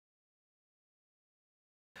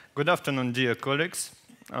Good afternoon, dear colleagues.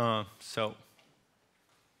 It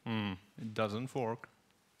doesn't work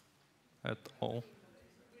at all.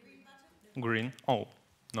 Green? Oh,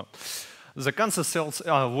 no. The cancer cells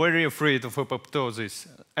are very afraid of apoptosis.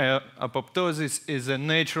 Apoptosis is a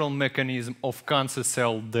natural mechanism of cancer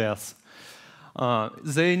cell death.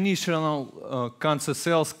 The initial cancer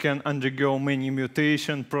cells can undergo many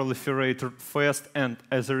mutations, proliferate fast, and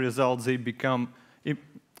as a result, they become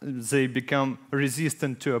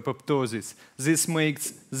resistant to apoptosis. This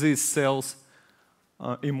makes these cells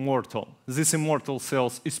immortal. These immortal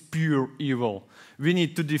cells is pure evil. We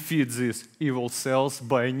need to defeat these evil cells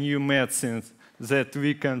by new medicines that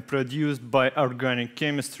we can produce by organic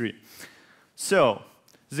chemistry. So,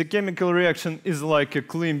 the chemical reaction is like a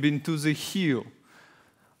climb into the hill.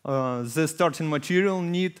 The starting material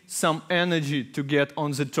needs some energy to get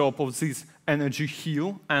on the top of this energy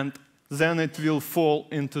hill, and then it will fall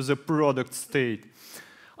into the product state.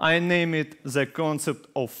 I name it the concept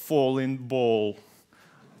of falling ball.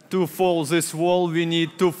 To fall this wall, we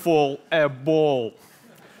need to fall a ball.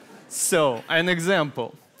 So, an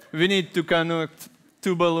example. We need to connect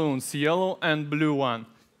two balloons, yellow and blue one.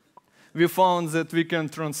 We found that we can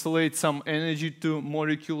translate some energy to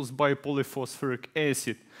molecules by polyphosphoric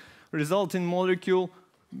acid. Resulting molecule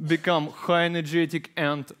become high energetic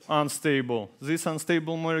and unstable. These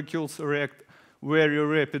unstable molecules react very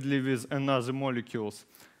rapidly with another molecules.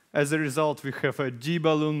 As a result, we have a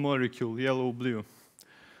D-balloon molecule, yellow-blue.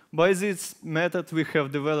 By this method, we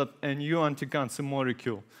have developed a new anti-cancer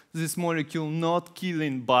molecule. This molecule not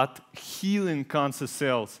killing, but healing cancer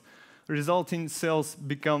cells. Resulting cells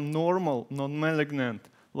become normal, non-malignant,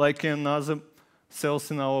 like another cells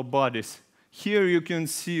in our bodies. Here you can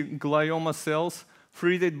see glioma cells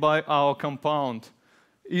treated by our compound.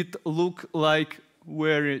 It looks like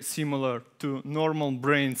very similar to normal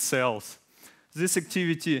brain cells. This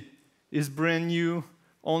activity is brand new.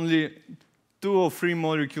 Only 2 or 3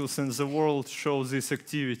 molecules in the world show this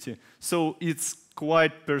activity. So it's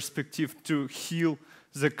quite perspective to heal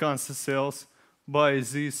the cancer cells by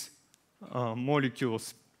these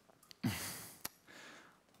molecules.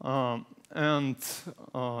 As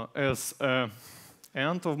an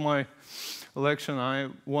end of my lecture, I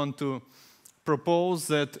want to propose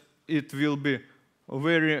that it will be a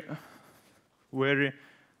very, very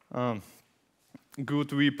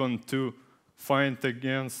good weapon to fight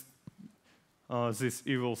against these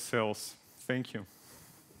evil cells. Thank you.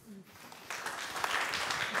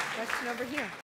 Question over here.